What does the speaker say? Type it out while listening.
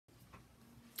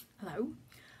Hello,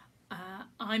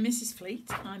 I'm Mrs. Fleet.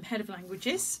 I'm Head of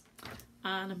Languages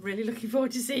and I'm really looking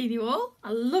forward to seeing you all. I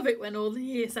love it when all the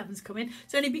Year 7s come in.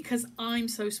 It's only because I'm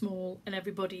so small and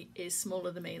everybody is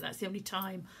smaller than me. That's the only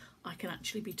time I can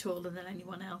actually be taller than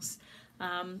anyone else.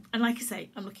 And like I say,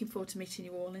 I'm looking forward to meeting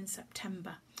you all in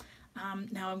September.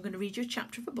 Now I'm going to read you a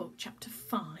chapter of a book, chapter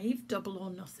 5, Double or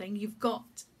Nothing. You've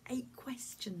got 8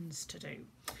 questions to do.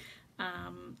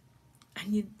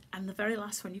 And the very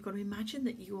last one, you've got to imagine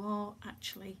that you are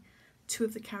actually two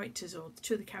of the characters, or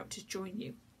two of the characters join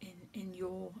you in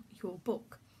your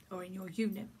book or in your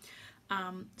unit.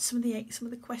 Some of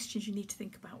the questions you need to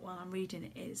think about while I'm reading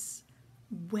it is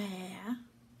where.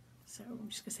 So I'm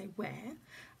just going to say where,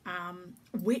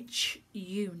 which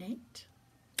unit,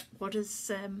 what does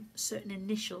certain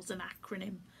initials and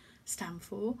acronym stand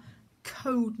for,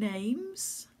 code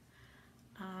names,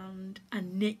 and a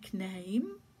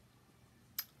nickname.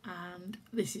 And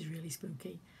this is really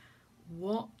spooky.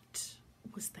 What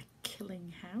was the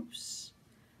killing house?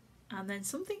 And then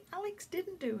something Alex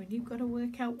didn't do, and you've got to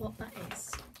work out what that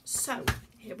is. So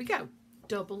here we go.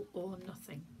 Double or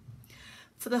nothing.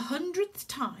 For the 100th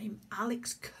time,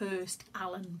 Alex cursed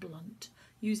Alan Blunt,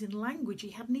 using language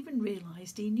he hadn't even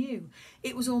realised he knew.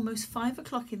 It was almost 5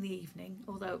 o'clock in the evening,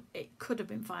 although it could have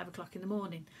been 5 o'clock in the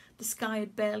morning. The sky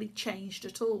had barely changed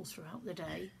at all throughout the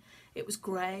day. It was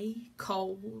grey,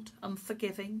 cold,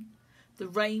 unforgiving. The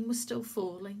rain was still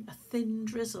falling, a thin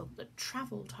drizzle that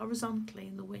travelled horizontally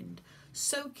in the wind,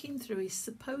 soaking through his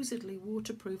supposedly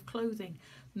waterproof clothing,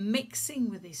 mixing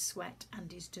with his sweat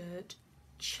and his dirt,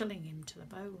 chilling him to the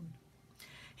bone.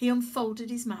 He unfolded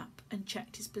his map and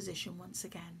checked his position once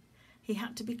again. He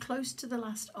had to be close to the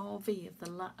last RV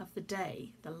of the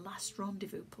day, the last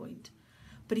rendezvous point,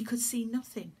 but he could see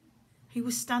nothing. He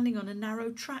was standing on a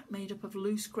narrow track made up of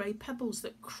loose grey pebbles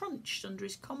that crunched under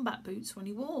his combat boots when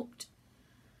he walked.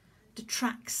 The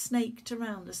track snaked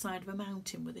around the side of a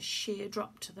mountain with a sheer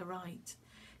drop to the right.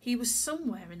 He was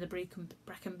somewhere in the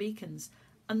Brecon Beacons,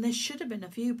 and there should have been a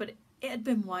view, but it had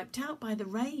been wiped out by the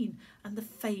rain and the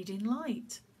fading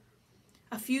light.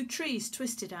 A few trees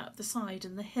twisted out of the side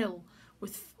and the hill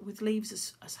with leaves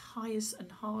as high as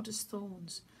and hard as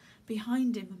thorns.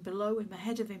 Behind him and below him,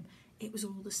 ahead of him, it was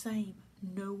all the same,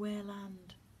 nowhere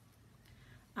land.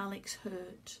 Alex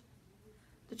hurt.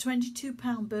 The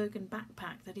 22-pound Bergen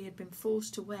backpack that he had been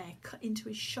forced to wear cut into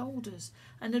his shoulders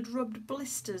and had rubbed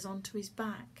blisters onto his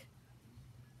back.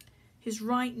 His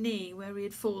right knee, where he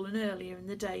had fallen earlier in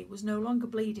the day, was no longer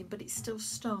bleeding, but it still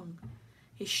stung.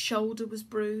 His shoulder was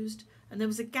bruised, and there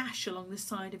was a gash along the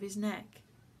side of his neck.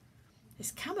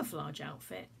 His camouflage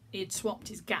outfit, he had swapped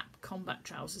his Gap combat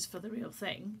trousers for the real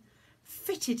thing,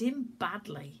 fitted him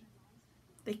badly.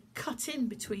 They cut in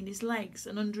between his legs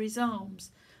and under his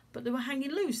arms, but they were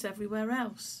hanging loose everywhere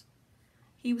else.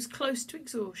 He was close to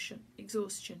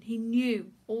exhaustion. He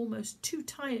knew, almost too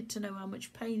tired to know how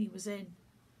much pain he was in.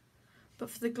 But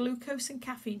for the glucose and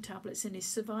caffeine tablets in his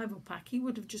survival pack, he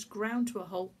would have just ground to a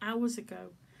halt hours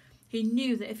ago. He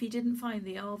knew that if he didn't find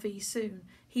the RV soon,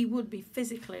 he would be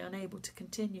physically unable to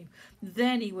continue.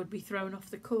 Then he would be thrown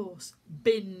off the course,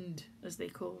 binned, as they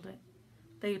called it.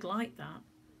 They'd like that.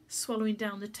 Swallowing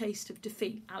down the taste of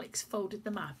defeat, Alex folded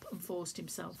the map and forced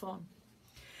himself on.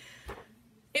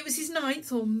 It was his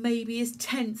 9th or maybe his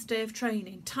 10th day of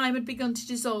training. Time had begun to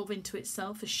dissolve into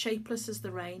itself, as shapeless as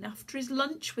the rain. After his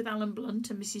lunch with Alan Blunt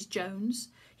and Mrs. Jones,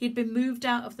 he had been moved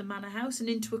out of the manor house and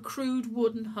into a crude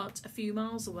wooden hut a few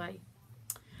miles away.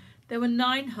 There were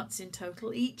 9 huts in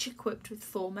total, each equipped with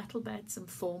 4 metal beds and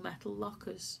 4 metal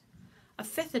lockers. A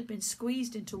 5th had been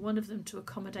squeezed into one of them to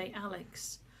accommodate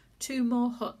Alex. 2 more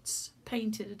huts,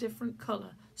 painted a different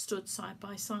colour, stood side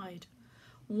by side.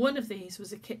 One of these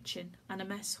was a kitchen and a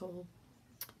mess hall.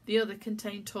 The other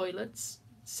contained toilets,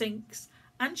 sinks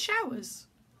and showers,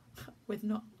 with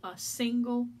not a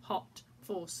single hot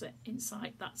faucet in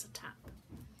sight. That's a tap.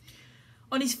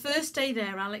 On his first day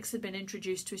there, Alex had been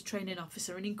introduced to his training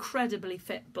officer, an incredibly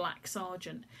fit black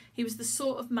sergeant. He was the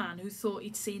sort of man who thought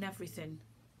he'd seen everything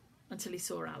until he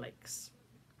saw Alex.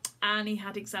 And he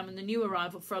had examined the new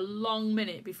arrival for a long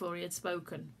minute before he had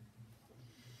spoken.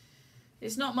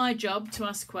 "It's not my job to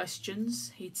ask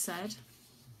questions," he'd said.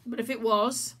 "But if it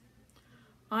was,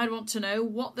 I'd want to know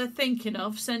what they're thinking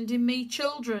of sending me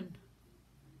children.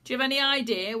 Do you have any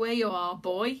idea where you are,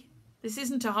 boy? This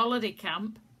isn't a holiday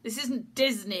camp. This isn't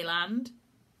Disneyland."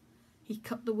 He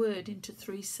cut the word into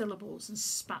 3 syllables and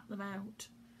spat them out.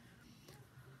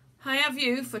 "I have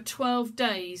you for 12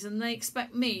 days and they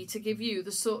expect me to give you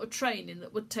the sort of training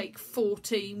that would take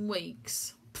 14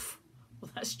 weeks. Pfft,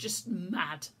 well, that's just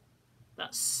mad.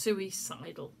 That's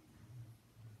suicidal."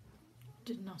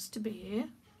 "Didn't ask to be here."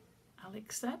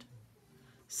 Alex said.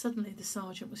 Suddenly the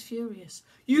sergeant was furious.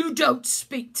 "You don't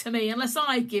speak to me unless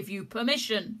I give you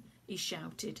permission," he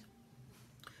shouted.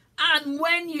 "And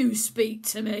when you speak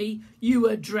to me, you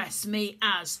address me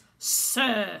as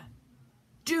Sir.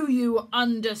 Do you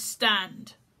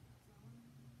understand?"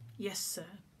 "Yes,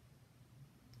 sir."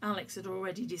 Alex had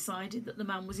already decided that the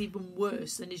man was even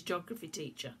worse than his geography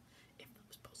teacher, if that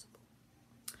was possible.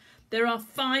 "There are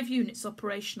 5 units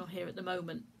operational here at the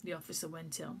moment," the officer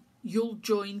went on. "You'll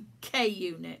join K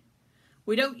Unit.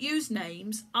 We don't use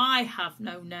names. I have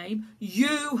no name.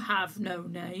 You have no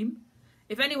name.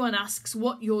 If anyone asks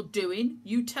what you're doing,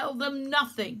 you tell them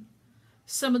nothing.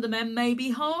 Some of the men may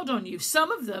be hard on you.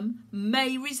 Some of them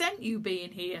may resent you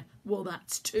being here. Well,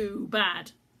 that's too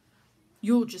bad.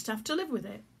 You'll just have to live with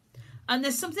it. And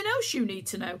there's something else you need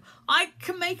to know. I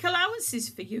can make allowances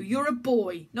for you. You're a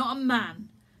boy, not a man.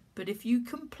 But if you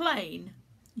complain,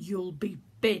 you'll be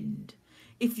binned.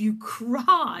 If you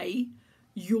cry,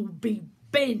 you'll be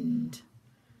binned.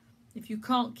 If you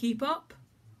can't keep up,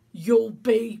 you'll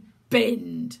be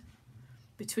binned.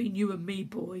 Between you and me,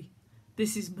 boy,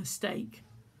 this is a mistake,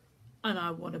 and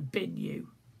I want to bin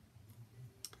you."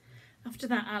 After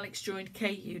that, Alex joined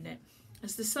K Unit.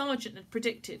 As the sergeant had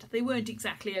predicted, they weren't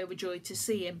exactly overjoyed to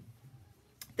see him.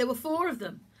 There were 4 of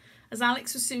them. As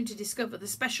Alex was soon to discover, the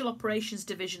Special Operations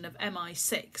Division of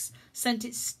MI6 sent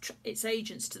its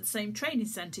agents to the same training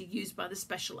centre used by the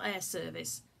Special Air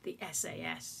Service, the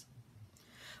SAS.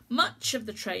 Much of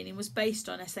the training was based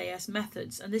on SAS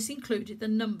methods, and this included the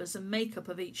numbers and makeup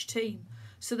of each team.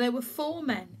 So there were 4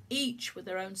 men, each with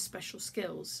their own special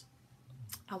skills,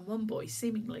 and 1 boy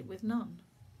seemingly with none.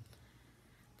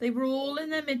 They were all in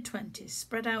their mid-20s,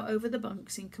 spread out over the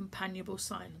bunks in companionable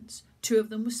silence. 2 of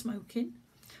them were smoking.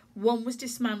 1 was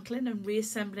dismantling and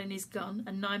reassembling his gun,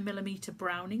 a 9mm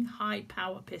Browning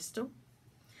high-power pistol.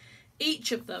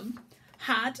 Each of them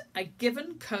had a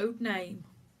given code name: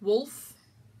 Wolf,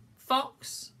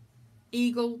 Fox,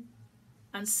 Eagle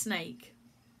and Snake.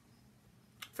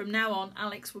 From now on,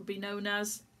 Alex would be known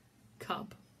as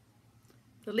Cub.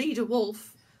 The leader,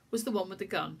 Wolf, was the one with the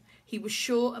gun. He was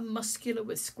short and muscular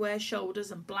with square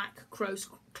shoulders and black,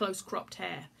 close-cropped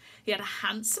hair. He had a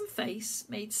handsome face,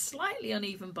 made slightly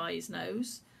uneven by his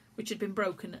nose, which had been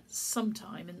broken at some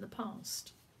time in the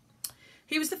past.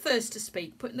 He was the first to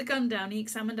speak. Putting the gun down, he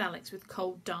examined Alex with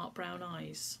cold, dark brown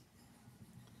eyes.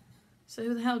 "So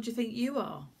who the hell do you think you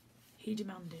are?" he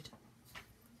demanded.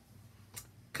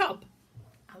 "Cub,"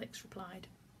 Alex replied.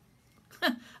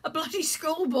 "A bloody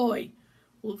schoolboy."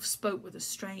 Wolf spoke with a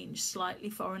strange, slightly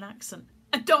foreign accent.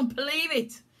 "I don't believe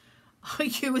it. Are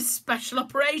you with Special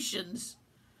Operations?"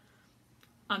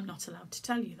 "I'm not allowed to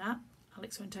tell you that."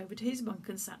 Alex went over to his bunk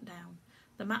and sat down.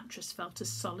 The mattress felt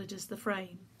as solid as the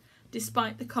frame.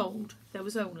 Despite the cold, there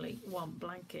was only 1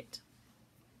 blanket.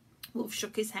 Wolf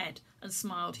shook his head and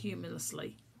smiled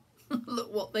humorously.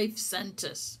 "Look what they've sent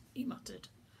us," he muttered.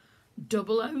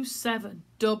 007,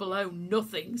 00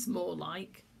 nothing's more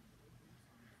like.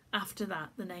 After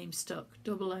that, the name stuck.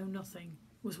 00 nothing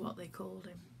was what they called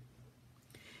him.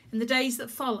 In the days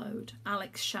that followed,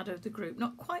 Alex shadowed the group,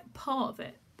 not quite part of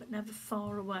it, but never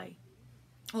far away.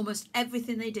 Almost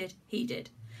everything they did, he did.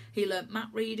 He learnt map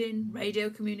reading, radio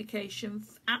communication,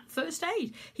 first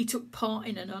aid. He took part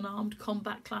in an unarmed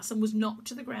combat class and was knocked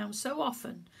to the ground so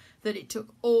often that it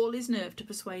took all his nerve to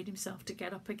persuade himself to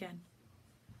get up again.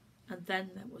 And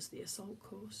then there was the assault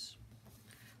course.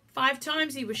 5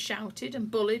 times he was shouted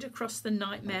and bullied across the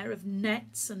nightmare of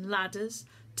nets and ladders,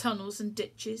 tunnels and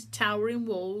ditches, towering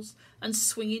walls and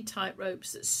swinging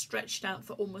tightropes that stretched out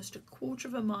for almost a quarter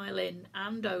of a mile in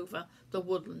and over the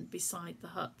woodland beside the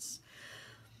huts.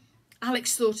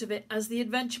 Alex thought of it as the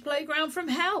adventure playground from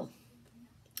hell.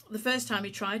 The first time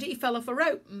he tried it, he fell off a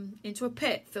rope and into a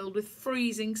pit filled with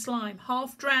freezing slime.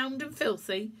 Half drowned and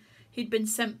filthy, he'd been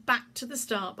sent back to the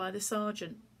start by the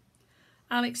sergeant.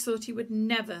 Alex thought he would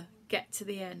never get to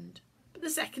the end. But the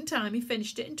second time he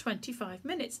finished it in 25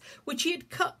 minutes, which he had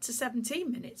cut to 17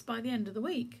 minutes by the end of the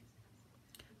week.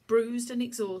 Bruised and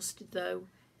exhausted though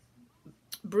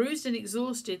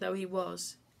he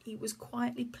was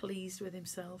quietly pleased with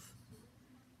himself.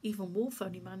 Even Wolf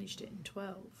only managed it in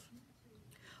 12.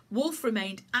 Wolf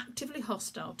remained actively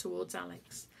hostile towards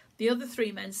Alex. The other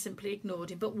 3 men simply ignored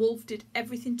him, but Wolf did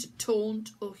everything to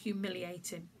taunt or humiliate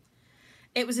him.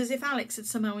 It was as if Alex had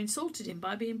somehow insulted him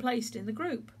by being placed in the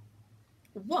group.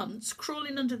 Once,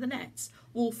 crawling under the nets,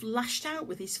 Wolf lashed out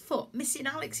with his foot, missing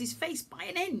Alex's face by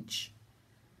an inch.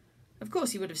 Of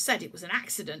course, he would have said it was an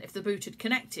accident if the boot had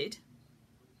connected.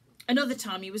 Another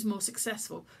time he was more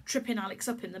successful, tripping Alex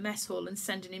up in the mess hall and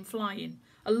sending him flying.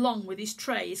 along with his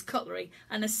tray, his cutlery,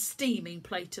 and a steaming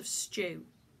plate of stew.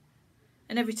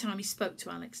 And every time he spoke to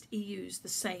Alex, he used the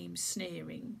same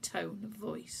sneering tone of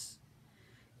voice.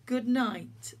 Good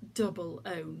night,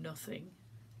 009.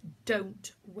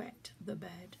 Don't wet the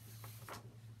bed.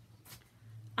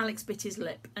 Alex bit his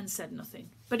lip and said nothing,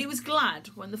 but he was glad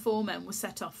when the 4 men were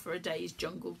set off for a day's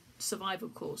jungle survival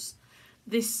course.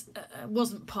 This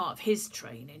wasn't part of his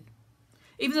training.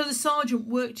 Even though the sergeant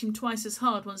worked him twice as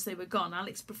hard once they were gone,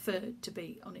 Alex preferred to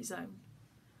be on his own.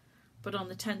 But on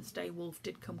the 10th day, Wolf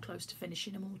did come close to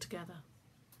finishing him altogether.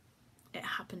 It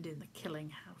happened in the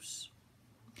Killing House.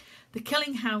 The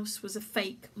Killing House was a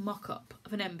fake mock-up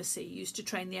of an embassy used to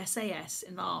train the SAS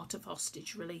in the art of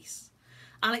hostage release.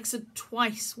 Alex had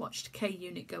twice watched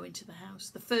K-Unit go into the house,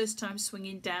 the first time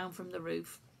swinging down from the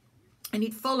roof, and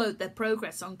he'd followed their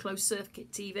progress on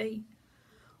closed-circuit TV.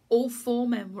 All 4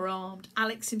 men were armed.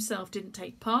 Alex himself didn't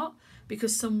take part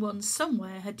because someone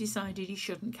somewhere had decided he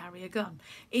shouldn't carry a gun.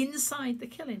 Inside the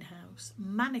Killing House,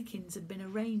 mannequins had been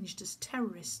arranged as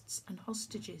terrorists and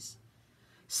hostages.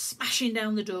 Smashing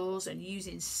down the doors and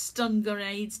using stun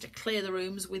grenades to clear the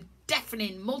rooms with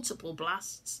deafening multiple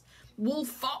blasts, Wolf,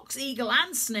 Fox, Eagle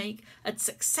and Snake had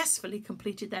successfully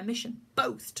completed their mission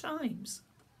both times.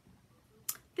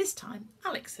 This time,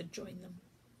 Alex had joined them.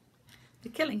 The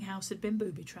Killing House had been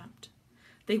booby-trapped.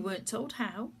 They weren't told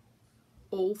how.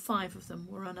 All 5 of them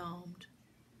were unarmed.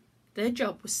 Their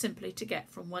job was simply to get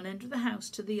from one end of the house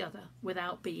to the other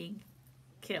without being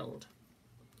killed.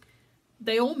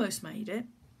 They almost made it.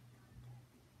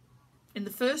 In the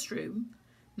first room,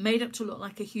 made up to look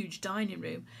like a huge dining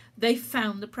room, they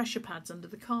found the pressure pads under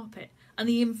the carpet and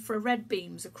the infrared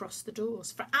beams across the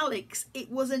doors. For Alex,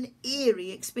 it was an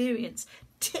eerie experience,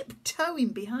 tiptoeing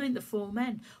behind the 4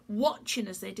 men, watching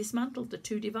as they dismantled the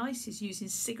 2 devices using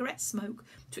cigarette smoke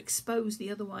to expose the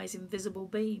otherwise invisible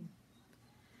beam.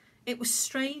 It was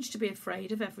strange to be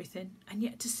afraid of everything and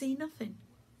yet to see nothing.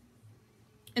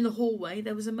 In the hallway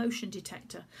there was a motion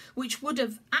detector which would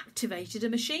have activated a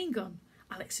machine gun.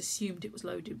 Alex assumed it was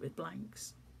loaded with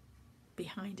blanks.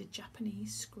 Behind a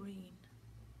Japanese screen.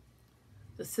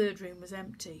 The 3rd room was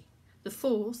empty. The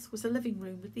 4th was a living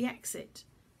room with the exit.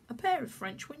 A pair of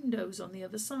French windows on the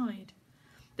other side.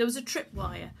 There was a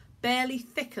tripwire, barely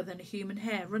thicker than a human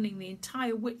hair, running the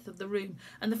entire width of the room,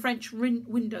 and the French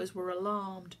windows were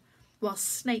alarmed. While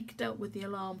Snake dealt with the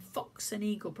alarm, Fox and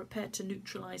Eagle prepared to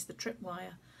neutralise the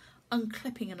tripwire,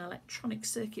 unclipping an electronic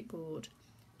circuit board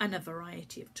and a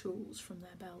variety of tools from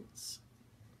their belts.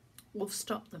 Wolf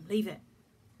stopped them. Leave it.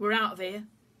 We're out of here.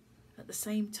 At the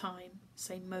same time,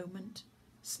 same moment,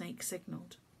 Snake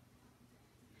signalled.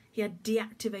 He had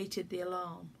deactivated the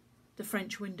alarm. The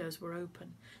French windows were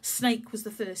open. Snake was the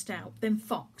first out, then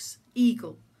Fox,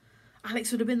 Eagle.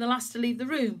 Alex would have been the last to leave the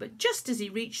room, but just as he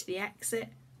reached the exit,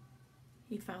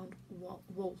 he found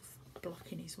Wolf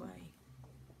blocking his way.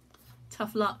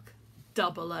 Tough luck,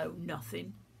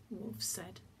 009, Wolf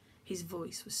said. His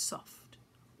voice was soft,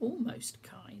 almost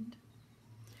kind.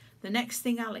 The next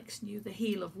thing Alex knew, the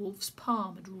heel of Wolf's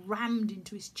palm had rammed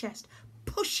into his chest,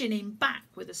 pushing him back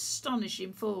with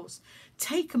astonishing force.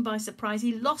 Taken by surprise,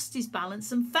 he lost his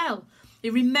balance and fell. He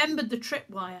remembered the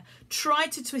tripwire,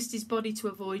 tried to twist his body to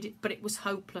avoid it, but it was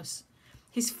hopeless.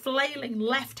 His flailing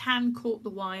left hand caught the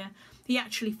wire. He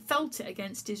actually felt it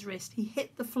against his wrist. He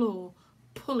hit the floor,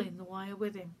 pulling the wire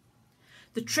with him.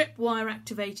 The tripwire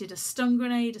activated a stun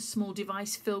grenade, a small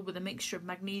device filled with a mixture of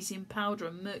magnesium powder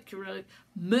and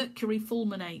mercury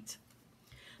fulminate.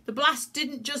 The blast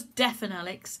didn't just deafen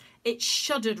Alex, it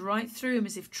shuddered right through him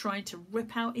as if trying to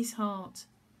rip out his heart.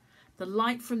 The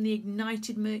light from the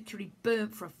ignited mercury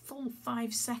burnt for a full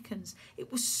 5 seconds.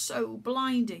 It was so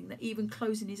blinding that even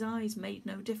closing his eyes made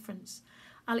no difference.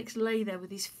 Alex lay there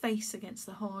with his face against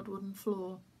the hard wooden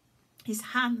floor, his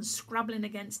hands scrabbling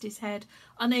against his head,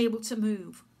 unable to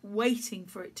move, waiting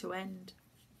for it to end.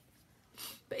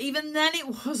 But even then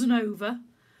it wasn't over.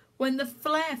 When the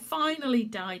flare finally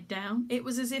died down, it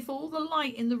was as if all the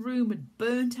light in the room had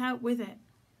burnt out with it.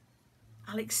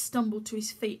 Alex stumbled to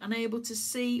his feet, unable to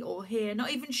see or hear,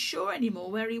 not even sure anymore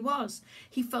where he was.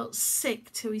 He felt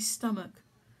sick to his stomach.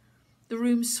 The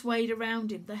room swayed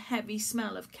around him. The heavy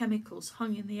smell of chemicals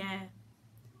hung in the air.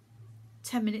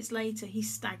 10 minutes later, he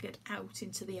staggered out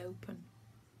into the open.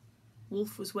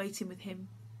 Wolf was waiting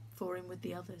for him with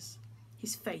the others,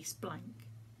 his face blank.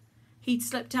 He'd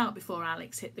slept out before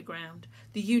Alex hit the ground.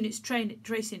 The unit's training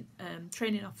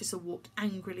officer walked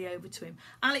angrily over to him.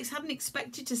 Alex hadn't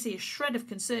expected to see a shred of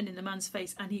concern in the man's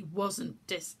face, and he wasn't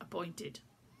disappointed.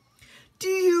 "Do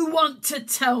you want to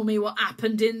tell me what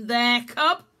happened in there,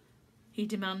 cub?" he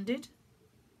demanded.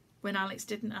 When Alex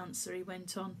didn't answer, he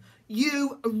went on.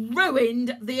 You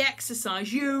ruined the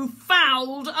exercise. You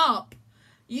fouled up.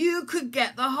 You could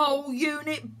get the whole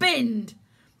unit binned.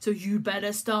 So you'd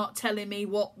better start telling me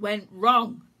what went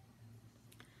wrong.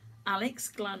 Alex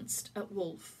glanced at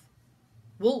Wolf.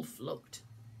 Wolf looked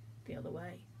the other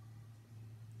way.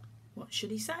 What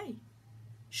should he say?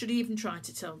 Should he even try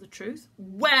to tell the truth?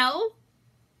 Well,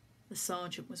 the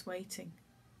sergeant was waiting.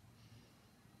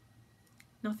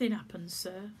 Nothing happened,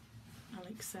 sir,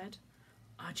 Alex said.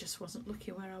 I just wasn't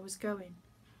looking where I was going.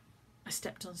 I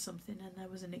stepped on something and there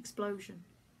was an explosion.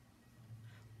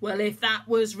 Well, if that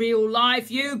was real life,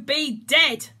 you'd be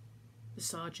dead, the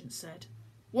sergeant said.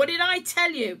 What did I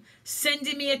tell you?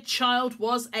 Sending me a child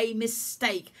was a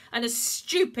mistake, and a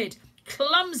stupid,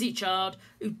 clumsy child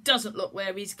who doesn't look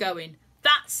where he's going.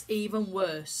 That's even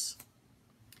worse.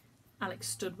 Alex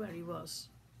stood where he was.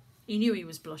 He knew he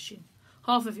was blushing.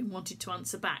 Half of him wanted to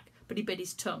answer back, but he bit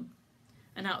his tongue,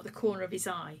 and out of the corner of his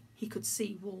eye he could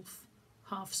see Wolf,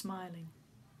 half smiling.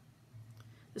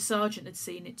 The sergeant had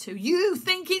seen it too. You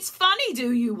think it's funny,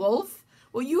 do you, Wolf?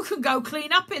 Well, you can go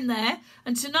clean up in there,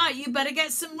 and tonight you better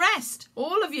get some rest,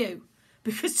 all of you,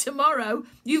 because tomorrow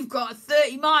you've got a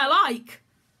 30-mile hike.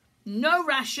 No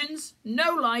rations,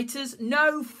 no lighters,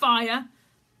 no fire.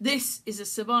 This is a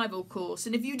survival course,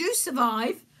 and if you do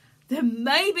survive, then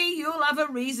maybe you'll have a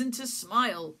reason to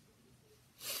smile.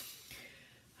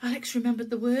 Alex remembered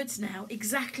the words now.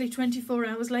 Exactly 24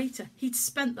 hours later, he'd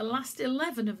spent the last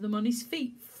 11 of them on his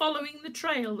feet, following the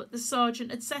trail that the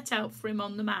sergeant had set out for him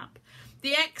on the map.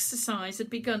 The exercise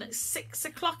had begun at 6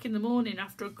 o'clock in the morning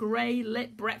after a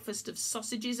grey-lit breakfast of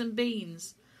sausages and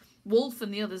beans. Wolf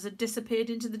and the others had disappeared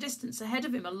into the distance ahead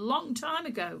of him a long time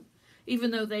ago,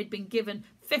 even though they'd been given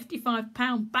 £55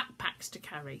 backpacks to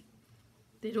carry.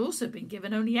 They'd also been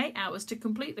given only 8 hours to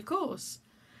complete the course.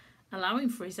 Allowing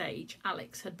for his age,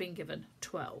 Alex had been given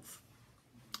 12.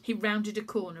 He rounded a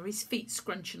corner, his feet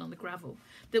scrunching on the gravel.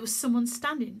 There was someone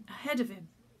standing ahead of him.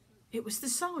 It was the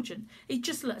sergeant. He'd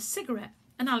just lit a cigarette,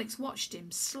 and Alex watched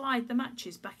him slide the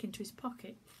matches back into his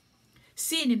pocket.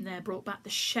 Seeing him there brought back the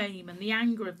shame and the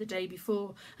anger of the day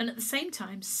before, and at the same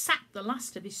time sapped the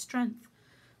last of his strength.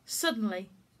 Suddenly,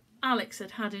 Alex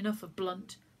had had enough of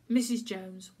Blunt, Mrs.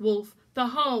 Jones, Wolf, the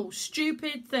whole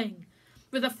stupid thing.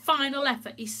 With a final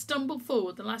effort, he stumbled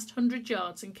forward the last 100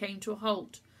 yards and came to a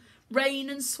halt. Rain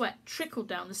and sweat trickled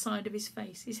down the side of his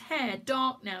face. His hair,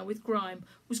 dark now with grime,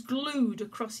 was glued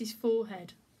across his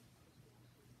forehead.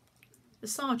 The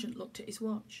sergeant looked at his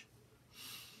watch.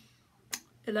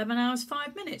 11 hours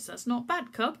 5 minutes. That's not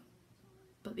bad, cub.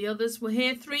 But the others were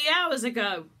here 3 hours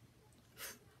ago.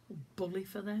 Bully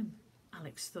for them,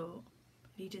 Alex thought.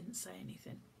 But he didn't say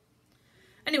anything.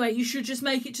 Anyway, you should just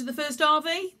make it to the first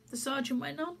RV, the sergeant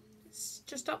went on. It's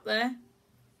just up there.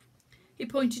 He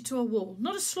pointed to a wall,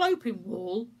 not a sloping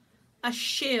wall, a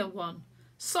sheer one,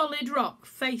 solid rock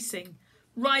facing,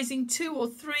 rising 200 or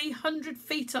 300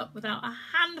 feet up without a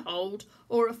handhold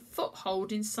or a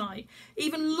foothold in sight.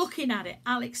 Even looking at it,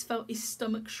 Alex felt his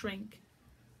stomach shrink.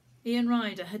 Ian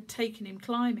Ryder had taken him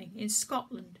climbing in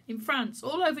Scotland, in France,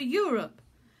 all over Europe,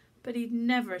 but he'd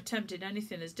never attempted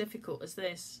anything as difficult as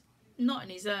this. Not in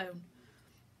his own,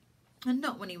 and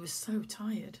not when he was so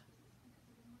tired.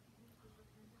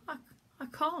 I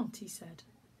can't, he said.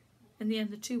 In the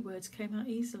end, the 2 words came out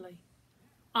easily.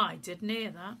 I didn't hear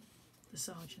that, the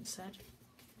sergeant said.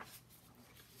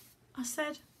 I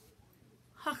said,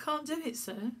 I can't do it,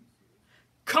 sir.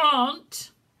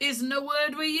 Can't isn't a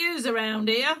word we use around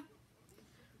here.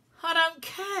 I don't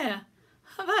care.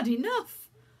 I've had enough.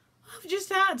 I've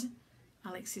just had...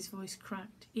 Alex's voice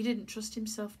cracked. He didn't trust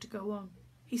himself to go on.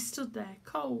 He stood there,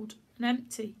 cold and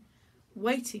empty,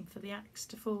 waiting for the axe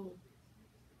to fall.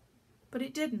 But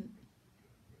it didn't.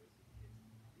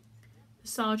 The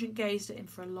sergeant gazed at him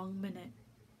for a long minute.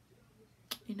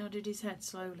 He nodded his head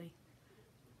slowly.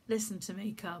 Listen to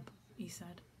me, cub, he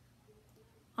said.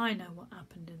 I know what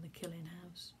happened in the killing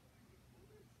house.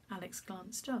 Alex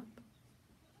glanced up.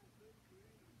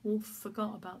 Wolf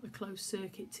forgot about the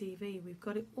closed-circuit TV. We've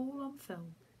got it all on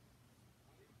film.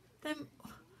 Then,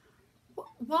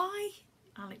 why?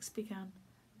 Alex began.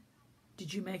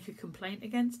 Did you make a complaint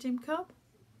against him, cub?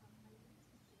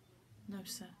 No,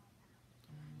 sir.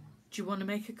 Do you want to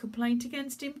make a complaint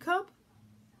against him, cub?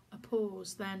 A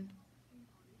pause, then.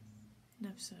 No,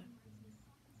 sir.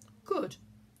 Good.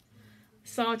 The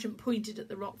sergeant pointed at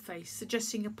the rock face,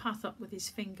 suggesting a path up with his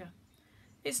finger.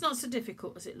 It's not so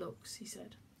difficult as it looks, he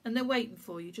said. And they're waiting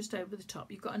for you just over the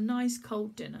top. You've got a nice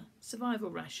cold dinner, survival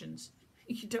rations.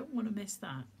 You don't want to miss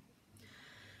that.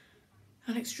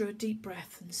 Alex drew a deep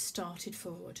breath and started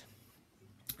forward.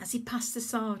 As he passed the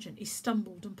sergeant, he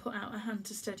stumbled and put out a hand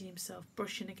to steady himself,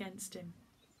 brushing against him.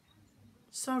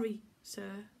 "Sorry,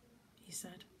 sir," he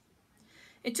said.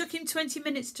 It took him 20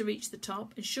 minutes to reach the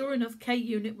top, and sure enough, K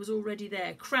Unit was already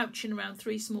there, crouching around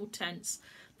 3 small tents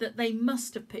that they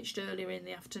must have pitched earlier in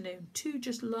the afternoon, 2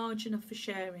 just large enough for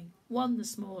sharing, 1 the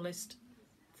smallest,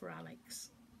 for Alex.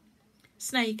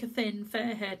 Snake, a thin,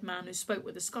 fair-haired man who spoke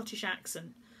with a Scottish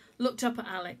accent, looked up at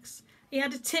Alex. He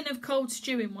had a tin of cold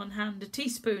stew in one hand, a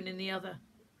teaspoon in the other.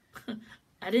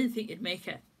 "I didn't think you'd make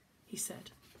it," he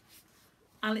said.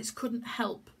 Alex couldn't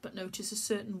help but notice a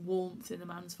certain warmth in the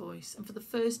man's voice, and for the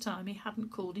first time he hadn't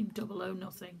called him 00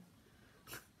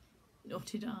 "Nor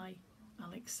did I,"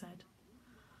 Alex said.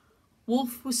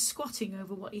 Wolf was squatting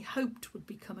over what he hoped would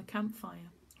become a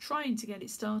campfire, trying to get it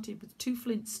started with 2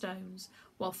 flint stones,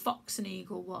 while Fox and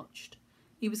Eagle watched.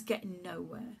 He was getting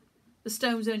nowhere. The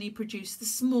stones only produced the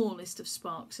smallest of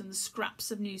sparks, and the scraps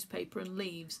of newspaper and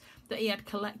leaves that he had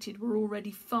collected were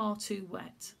already far too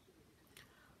wet.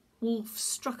 Wolf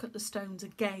struck at the stones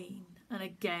again and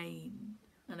again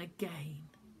and again.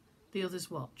 The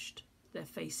others watched, their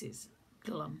faces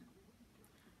glum.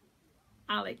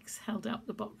 Alex held out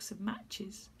the box of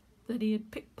matches that he had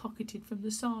pickpocketed from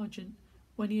the sergeant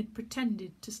when he had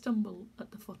pretended to stumble at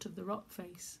the foot of the rock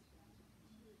face.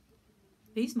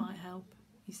 "These might help,"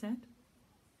 he said,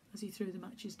 as he threw the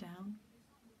matches down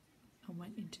and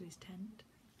went into his tent.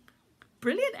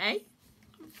 Brilliant, eh?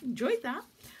 Enjoyed that.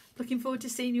 Looking forward to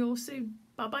seeing you all soon.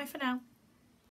 Bye-bye for now.